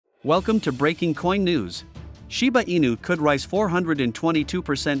Welcome to Breaking Coin News. Shiba Inu could rise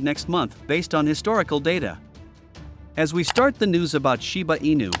 422% next month based on historical data. As we start the news about Shiba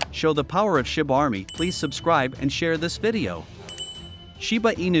Inu, show the power of SHIB Army, please subscribe and share this video.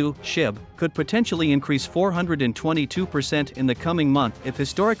 Shiba Inu, SHIB, could potentially increase 422% in the coming month if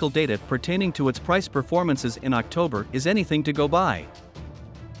historical data pertaining to its price performances in October is anything to go by.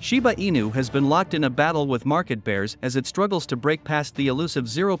 Shiba Inu has been locked in a battle with market bears as it struggles to break past the elusive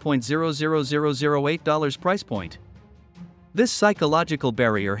 $0.00008 price point. This psychological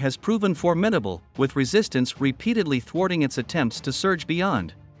barrier has proven formidable, with resistance repeatedly thwarting its attempts to surge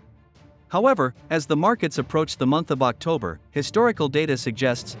beyond. However, as the markets approach the month of October, historical data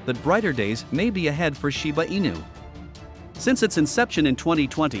suggests that brighter days may be ahead for Shiba Inu. Since its inception in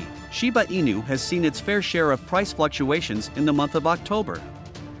 2020, Shiba Inu has seen its fair share of price fluctuations in the month of October.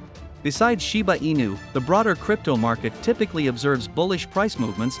 Besides Shiba Inu, the broader crypto market typically observes bullish price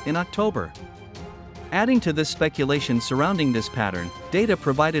movements in October. Adding to this speculation surrounding this pattern, data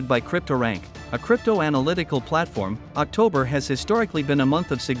provided by CryptoRank, a crypto analytical platform, October has historically been a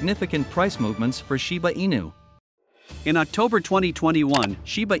month of significant price movements for Shiba Inu. In October 2021,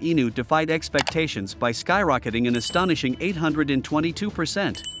 Shiba Inu defied expectations by skyrocketing an astonishing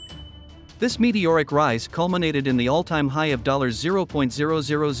 822%. This meteoric rise culminated in the all-time high of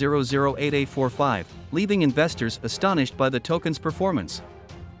 $0.000088845, leaving investors astonished by the token's performance.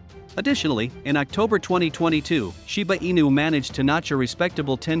 Additionally, in October 2022, Shiba Inu managed to notch a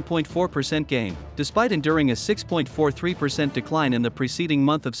respectable 10.4% gain, despite enduring a 6.43% decline in the preceding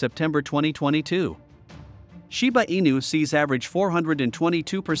month of September 2022. Shiba Inu sees average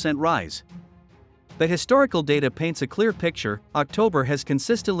 422% rise. The historical data paints a clear picture. October has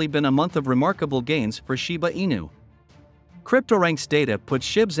consistently been a month of remarkable gains for Shiba Inu. CryptoRank's data puts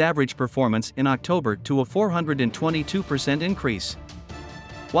SHIB's average performance in October to a 422% increase.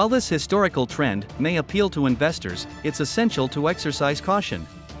 While this historical trend may appeal to investors, it's essential to exercise caution.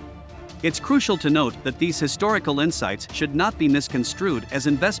 It's crucial to note that these historical insights should not be misconstrued as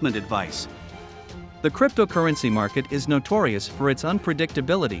investment advice. The cryptocurrency market is notorious for its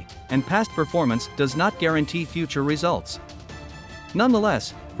unpredictability, and past performance does not guarantee future results.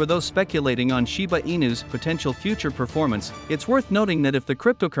 Nonetheless, for those speculating on Shiba Inu's potential future performance, it's worth noting that if the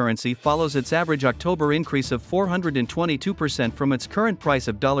cryptocurrency follows its average October increase of 422% from its current price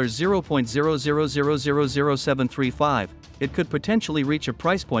of $0.0000735, it could potentially reach a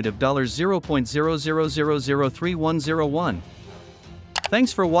price point of $0.0003101.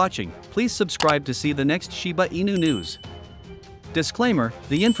 Thanks for watching. Please subscribe to see the next Shiba Inu news. Disclaimer: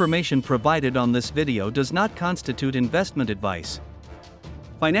 the information provided on this video does not constitute investment advice.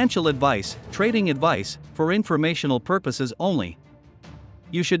 Financial advice, trading advice, for informational purposes only.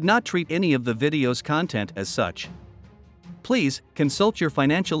 You should not treat any of the video's content as such. Please consult your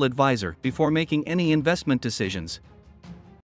financial advisor before making any investment decisions.